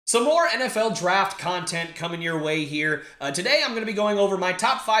Some more NFL draft content coming your way here. Today I'm going to be going over my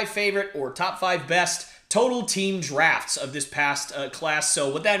top 5 favorite or top 5 best total team drafts of this past class. So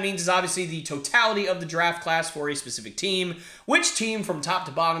what that means is obviously the totality of the draft class for a specific team. Which team from top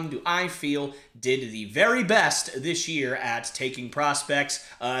to bottom do I feel did the very best this year at taking prospects,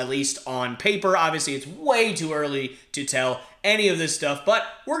 at least on paper. Obviously, it's way too early to tell any of this stuff, but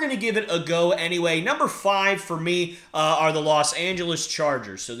we're going to give it a go anyway. Number 5 for me are the Los Angeles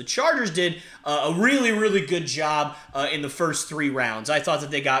Chargers. So the Chargers did a really good job in the first 3 rounds. I thought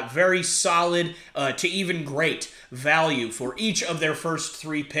that they got very solid to even great value for each of their first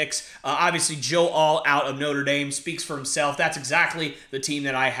 3 picks. Obviously, Joe All out of Notre Dame speaks for himself. That's exactly the team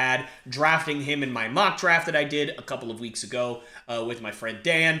that I had, drafting him in my mock draft that I did a couple of weeks ago with my friend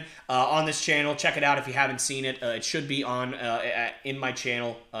Dan on this channel. Check it out if you haven't seen it. It should be on in my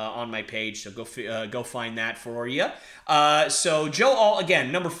channel on my page, so go find that for you. So Joe All,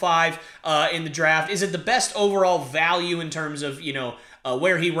 again, number 5 in the draft. Is it the best overall value in terms of, you know,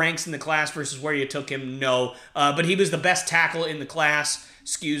 where he ranks in the class versus where you took him? No. But he was the best tackle in the class.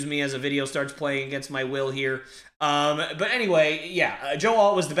 Excuse me as a video starts playing against my will here. But anyway, yeah, Joe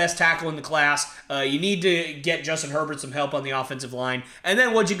Alt was the best tackle in the class. You need to get Justin Herbert some help on the offensive line. And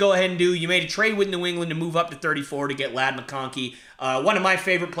then what'd you go ahead and do? You made a trade with New England to move up to 34 to get Ladd McConkey, one of my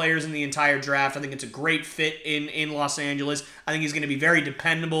favorite players in the entire draft. I think it's a great fit in Los Angeles. I think he's going to be very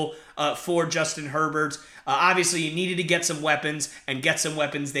dependable for Justin Herbert. Obviously, you needed to get some weapons, and get some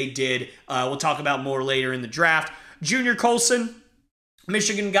weapons they did. We'll talk about more later in the draft. Junior Colson,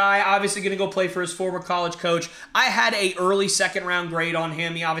 Michigan guy, obviously going to go play for his former college coach. I had a early second-round grade on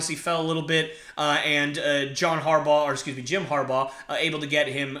him. He obviously fell a little bit, and Jim Harbaugh, able to get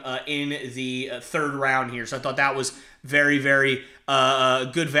him in the 3rd round here. So I thought that was very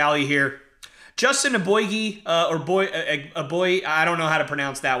good value here. Justin Aboygi, I don't know how to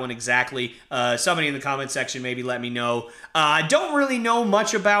pronounce that one exactly. Somebody in the comment section maybe let me know. I don't really know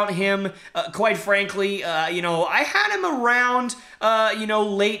much about him, quite frankly. You know, I had him around, you know,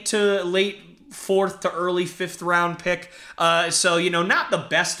 late 4th to early 5th round pick. So, you know, not the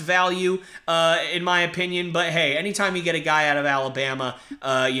best value, in my opinion. But, hey, anytime you get a guy out of Alabama,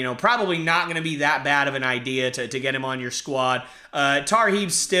 you know, probably not going to be that bad of an idea to get him on your squad.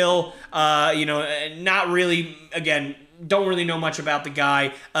 Tarheeb still, you know, not really, again, don't really know much about the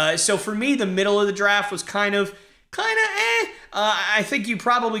guy. So, for me, the middle of the draft was kind of I think you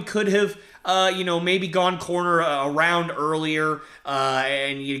probably could have, you know, maybe gone corner around earlier,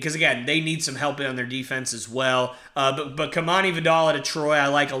 and because again, they need some help on their defense as well. But Kamani Vidal out of Troy, I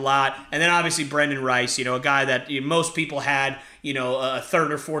like a lot, and then obviously Brendan Rice, you know, a guy that most people had, you know, a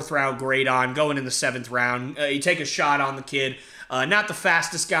 3rd or 4th round grade on, going in the 7th round. You take a shot on the kid. Not the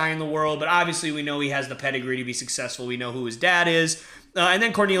fastest guy in the world, but obviously we know he has the pedigree to be successful. We know who his dad is. And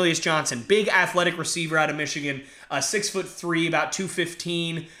then Cornelius Johnson, big athletic receiver out of Michigan, 6'3", about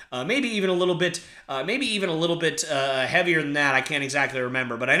 215, maybe even a little bit heavier than that. I can't exactly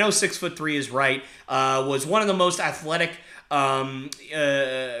remember, but I know 6'3" is right. Was one of the most athletic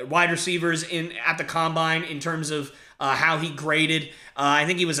wide receivers at the combine in terms of how he graded. I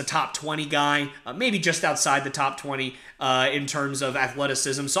think he was a top 20 guy, maybe just outside the top 20 in terms of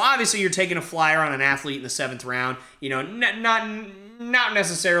athleticism. So obviously you're taking a flyer on an athlete in the 7th round. You know, not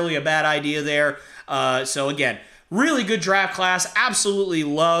necessarily a bad idea there. So again, really good draft class. Absolutely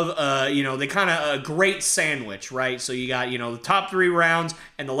love, you know, they kind of a great sandwich, right? So you got, you know, the top 3 rounds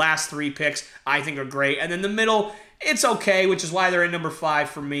and the last 3 picks I think are great. And then the middle, it's okay, which is why they're at number 5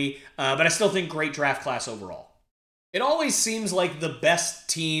 for me. But I still think great draft class overall. It always seems like the best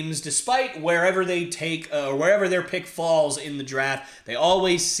teams, despite wherever they take, or wherever their pick falls in the draft, they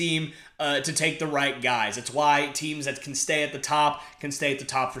always seem to take the right guys. It's why teams that can stay at the top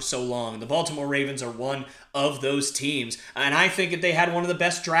for so long. The Baltimore Ravens are one of those teams, and I think that they had one of the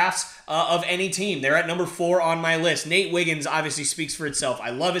best drafts of any team. They're at number 4 on my list. Nate Wiggins obviously speaks for itself. I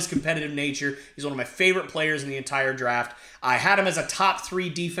love his competitive nature. He's one of my favorite players in the entire draft. I had him as a top 3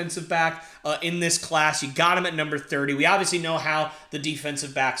 defensive back in this class. You got him at number 30. We obviously know how the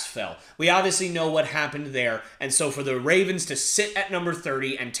defensive backs fell. We obviously know what happened there. And so for the Ravens to sit at number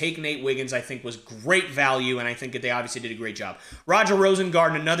 30 and take Nate Wiggins, I think was great value, and I think that they obviously did a great job. Roger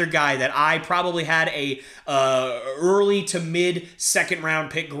Rosengarten, another guy that I probably had a early to mid 2nd round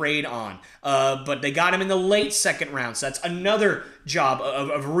pick grade on. But they got him in the late 2nd round, so that's another job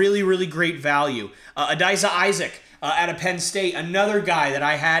of really great value. Adisa Isaac, out of Penn State, another guy that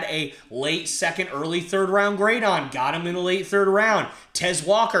I had a late 2nd, early 3rd round grade on. Got him in the late 3rd round. Tez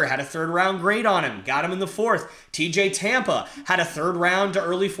Walker had a 3rd round grade on him. Got him in the 4th. TJ Tampa had a 3rd round to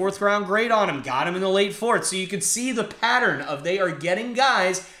early 4th round grade on him. Got him in the late 4th. So you can see the pattern of they are getting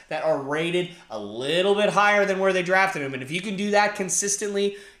guys that are rated a little bit higher than where they drafted him. And if you can do that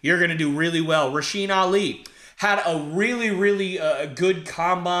consistently, you're going to do really well. Rasheen Ali had a really good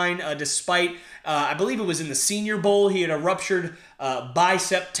combine despite, I believe it was in the Senior Bowl, he had a ruptured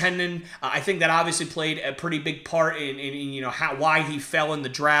bicep tendon. I think that obviously played a pretty big part in you know, why he fell in the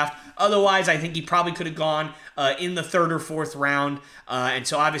draft. Otherwise, I think he probably could have gone in the 3rd or 4th round. And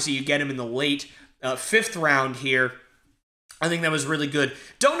so obviously you get him in the late 5th round here. I think that was really good.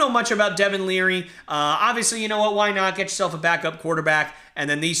 Don't know much about Devin Leary. Obviously, you know what? Why not get yourself a backup quarterback? And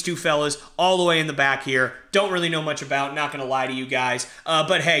then these two fellas all the way in the back here. Don't really know much about. Not going to lie to you guys.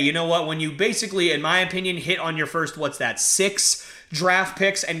 But hey, you know what? When you basically, in my opinion, hit on your first, 6 draft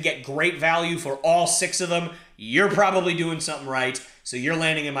picks and get great value for all 6 of them, you're probably doing something right. So you're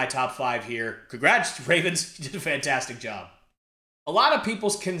landing in my top 5 here. Congrats, Ravens. You did a fantastic job. A lot of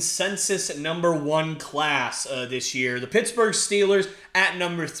people's consensus number 1 class this year, the Pittsburgh Steelers at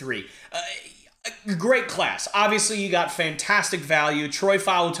number 3. Great class. Obviously, you got fantastic value. Troy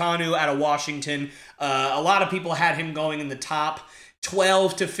Fautanu out of Washington. A lot of people had him going in the top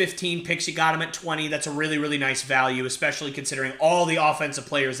 12 to 15 picks. You got him at 20. That's a really nice value, especially considering all the offensive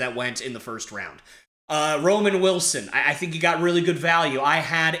players that went in the first round. Roman Wilson, I think you got really good value. I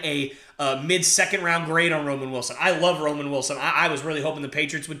had a mid-second round grade on Roman Wilson. I love Roman Wilson. I was really hoping the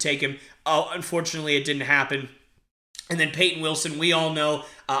Patriots would take him. Unfortunately, it didn't happen. And then Peyton Wilson, we all know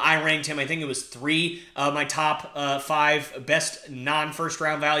I ranked him, I think it was 3, my top 5 best non-first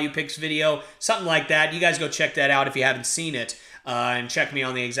round value picks video, something like that. You guys go check that out if you haven't seen it, and check me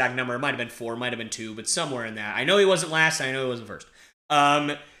on the exact number. It might have been 4, might have been 2, but somewhere in that. I know he wasn't last, I know he wasn't first.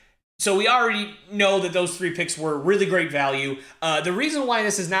 So we already know that those 3 picks were really great value. The reason why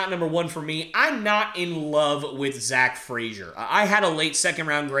this is not number 1 for me, I'm not in love with Zach Frazier. I had a late 2nd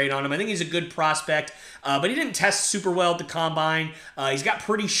round grade on him. I think he's a good prospect, but he didn't test super well at the combine. He's got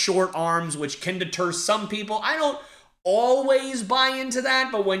pretty short arms, which can deter some people. I don't always buy into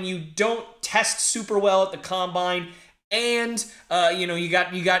that, but when you don't test super well at the combine, and you know, you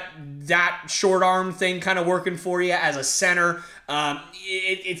got that short arm thing kind of working for you as a center,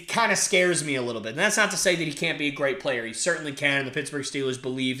 it kind of scares me a little bit. And that's not to say that he can't be a great player. He certainly can, and the Pittsburgh Steelers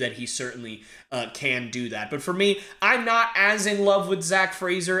believe that he certainly can do that. But for me, I'm not as in love with Zach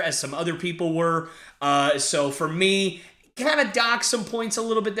Frazier as some other people were. So for me, kind of dock some points a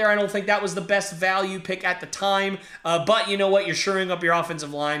little bit there. I don't think that was the best value pick at the time. But you know what? You're shoring up your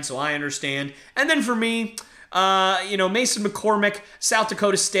offensive line, so I understand. And then for me, you know, Mason McCormick, South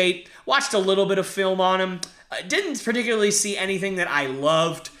Dakota State, watched a little bit of film on him. Didn't particularly see anything that I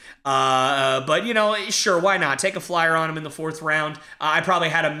loved. But, you know, sure, why not? Take a flyer on him in the 4th round. I probably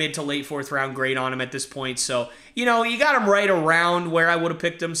had a mid to late 4th round grade on him at this point. So, you know, you got him right around where I would have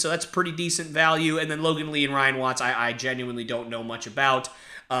picked him. So that's pretty decent value. And then Logan Lee and Ryan Watts, I genuinely don't know much about.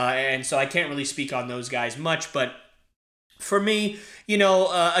 And so I can't really speak on those guys much. But for me, you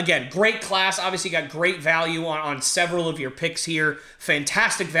know, again, great class. Obviously, got great value on several of your picks here.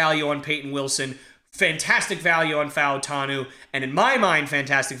 Fantastic value on Peyton Wilson. Fantastic value on Fautanu. And in my mind,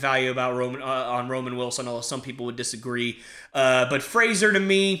 fantastic value about on Roman Wilson, although some people would disagree. But Frazier, to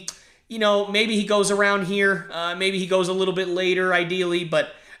me, you know, maybe he goes around here. Maybe he goes a little bit later, ideally.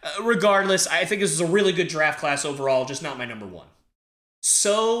 But regardless, I think this is a really good draft class overall, just not my number 1.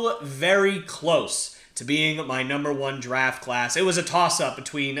 So very close to being my number 1 draft class. It was a toss-up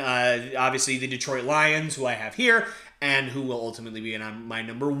between, obviously, the Detroit Lions, who I have here, and who will ultimately be in my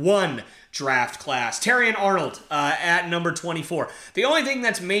number 1 draft class. Terrion Arnold at number 24. The only thing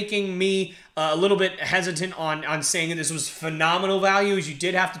that's making me a little bit hesitant on saying that this was phenomenal value is you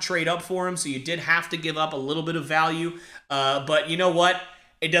did have to trade up for him, so you did have to give up a little bit of value. But you know what?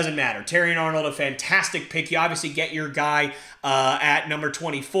 It doesn't matter. Terrion Arnold, a fantastic pick. You obviously get your guy at number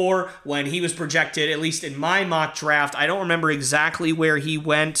 24 when he was projected, at least in my mock draft. I don't remember exactly where he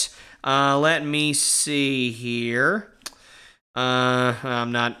went. Let me see here.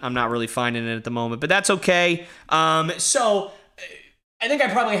 I'm not really finding it at the moment, but that's okay. So I think I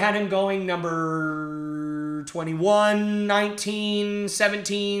probably had him going number 21, 19,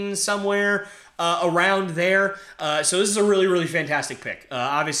 17, somewhere around there. So this is a really fantastic pick.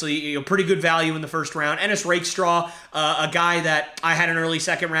 Obviously, you know, pretty good value in the first round. Ennis Rakestraw, a guy that I had an early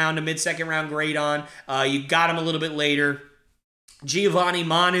 2nd round, a mid-2nd round grade on. You got him a little bit later. Giovanni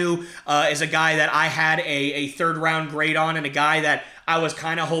Manu is a guy that I had a 3rd round grade on, and a guy that I was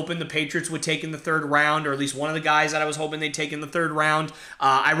kind of hoping the Patriots would take in the third round, or at least one of the guys that I was hoping they'd take in the third round.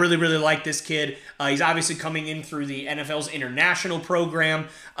 I really, really like this kid. He's obviously coming in through the NFL's international program,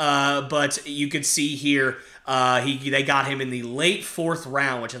 but you could see here they got him in the late 4th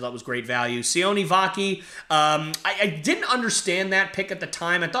round, which I thought was great value. Sione Vaki, I didn't understand that pick at the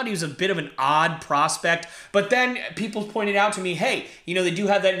time. I thought he was a bit of an odd prospect, but then people pointed out to me, hey, they do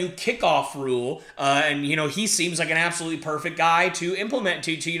have that new kickoff rule, and he seems like an absolutely perfect guy to implement,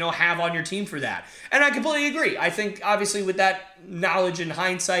 to have on your team for that. And I completely agree. I think obviously with that knowledge and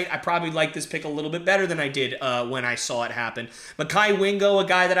hindsight, I probably like this pick a little bit better than I did when I saw it happen. Mekhi Wingo, a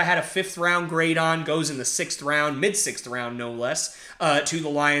guy that I had a 5th round grade on, goes in the 6th round, mid-6th round no less, to the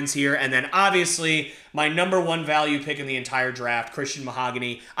Lions here. And then obviously my number 1 value pick in the entire draft, Christian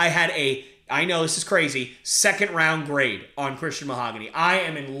Mahogany. I know this is crazy, 2nd round grade on Christian Mahogany. I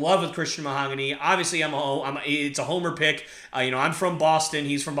am in love with Christian Mahogany. Obviously, it's a homer pick. I'm from Boston.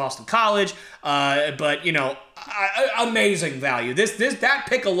 He's from Boston College. But amazing value. That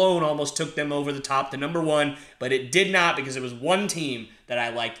pick alone almost took them over the top to number 1, but it did not, because it was one team that I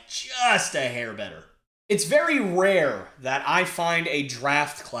liked just a hair better. It's very rare that I find a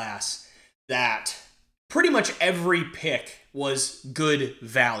draft class that pretty much every pick was good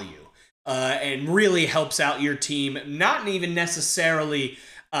value. And really helps out your team, not even necessarily,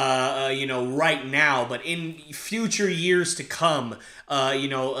 right now, but in future years to come,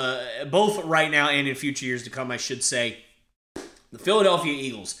 both right now and in future years to come, I should say. The Philadelphia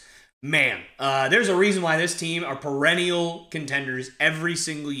Eagles, man, there's a reason why this team are perennial contenders every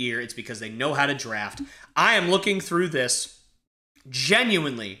single year. It's because they know how to draft. I am looking through this.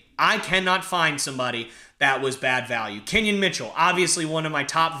 Genuinely, I cannot find somebody that was bad value. Kenyon Mitchell, obviously one of my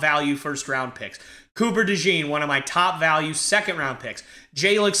top value 1st round picks. Cooper DeJean, one of my top value 2nd round picks.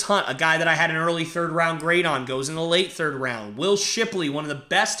 Jalix Hunt, a guy that I had an early 3rd round grade on, goes in the late 3rd round. Will Shipley, one of the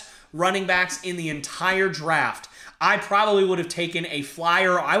best running backs in the entire draft. I probably would have taken a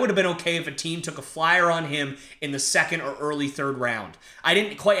flyer. I would have been okay if a team took a flyer on him in the 2nd or early 3rd round. I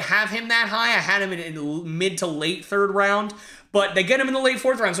didn't quite have him that high. I had him in the mid to late 3rd round. But they get him in the late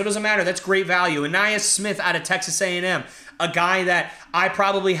 4th round, so it doesn't matter. That's great value. Ainias Smith out of Texas A&M, a guy that I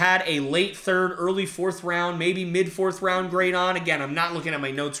probably had a late 3rd, early 4th round, maybe mid 4th round grade on. Again, I'm not looking at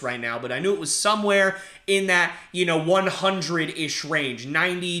my notes right now, but I knew it was somewhere in that 100-ish range,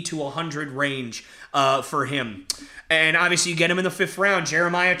 90 to 100 range for him. And obviously you get him in the 5th round,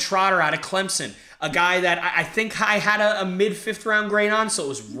 Jeremiah Trotter out of Clemson, a guy that I think I had a mid 5th round grade on, so it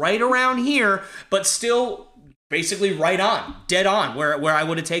was right around here, but still basically right on, dead on, where I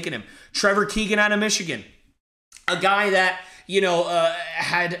would have taken him. Trevor Keegan out of Michigan, a guy that,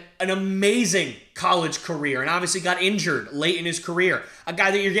 had an amazing college career and obviously got injured late in his career. A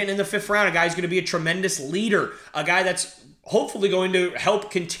guy that you're getting in the 5th round, a guy who's going to be a tremendous leader, a guy that's hopefully going to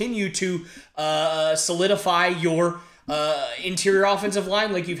help continue to solidify your interior offensive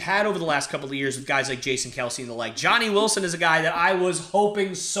line like you've had over the last couple of years with guys like Jason Kelce and the like. Johnny Wilson is a guy that I was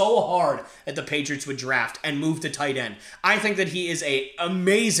hoping so hard that the Patriots would draft and move to tight end. I think that he is an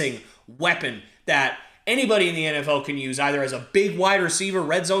amazing weapon that anybody in the NFL can use, either as a big wide receiver,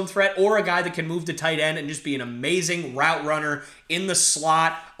 red zone threat, or a guy that can move to tight end and just be an amazing route runner in the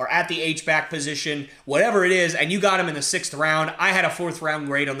slot or at the H-back position, whatever it is, and you got him in the 6th round. I had a 4th round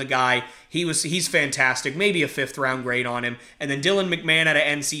grade on the guy. He's fantastic, maybe a 5th round grade on him. And then Dylan McMahon out of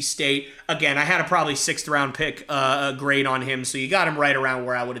NC State. Again, I had a probably 6th round pick grade on him, so you got him right around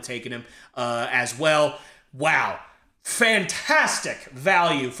where I would have taken him as well. Wow. Fantastic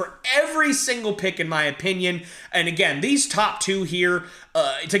value for every single pick, in my opinion. And again, these top 2 here,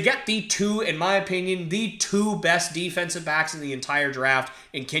 to get the 2, in my opinion, the 2 best defensive backs in the entire draft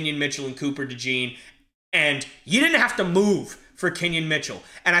in Kenyon Mitchell and Cooper DeJean. And you didn't have to move for Kenyon Mitchell.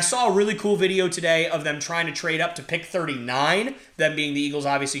 And I saw a really cool video today of them trying to trade up to pick 39, them being the Eagles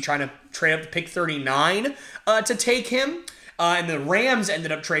obviously trying to trade up to pick 39 to take him. And the Rams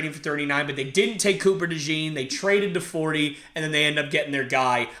ended up trading for 39, but they didn't take Cooper DeJean. They traded to 40, and then they ended up getting their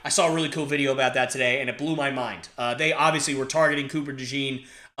guy. I saw a really cool video about that today, and it blew my mind. They obviously were targeting Cooper DeJean,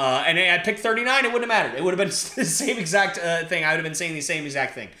 and I picked 39. It wouldn't have mattered. It would have been the same exact thing. I would have been saying the same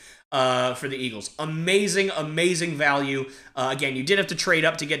exact thing for the Eagles. Amazing, amazing value. Again, you did have to trade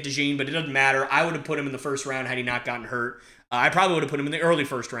up to get DeJean, but it doesn't matter. I would have put him in the 1st round had he not gotten hurt. I probably would have put him in the early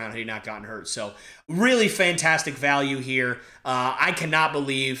 1st round had he not gotten hurt. So really fantastic value here. I cannot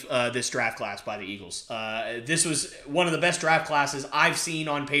believe this draft class by the Eagles. This was one of the best draft classes I've seen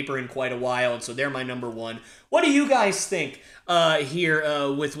on paper in quite a while, and so they're my number 1. What do you guys think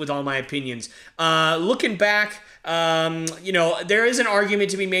here with all my opinions? Looking back, there is an argument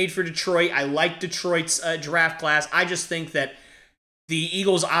to be made for Detroit. I like Detroit's draft class. I just think that The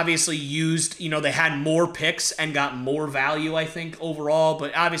Eagles obviously used, they had more picks and got more value, I think, overall.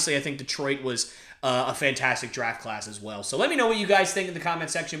 But obviously, I think Detroit was a fantastic draft class as well. So let me know what you guys think in the comment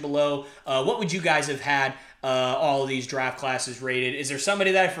section below. What would you guys have had all of these draft classes rated? Is there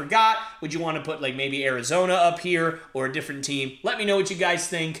somebody that I forgot? Would you want to put like maybe Arizona up here or a different team? Let me know what you guys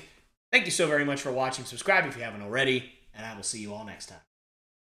think. Thank you so very much for watching. Subscribe if you haven't already, and I will see you all next time.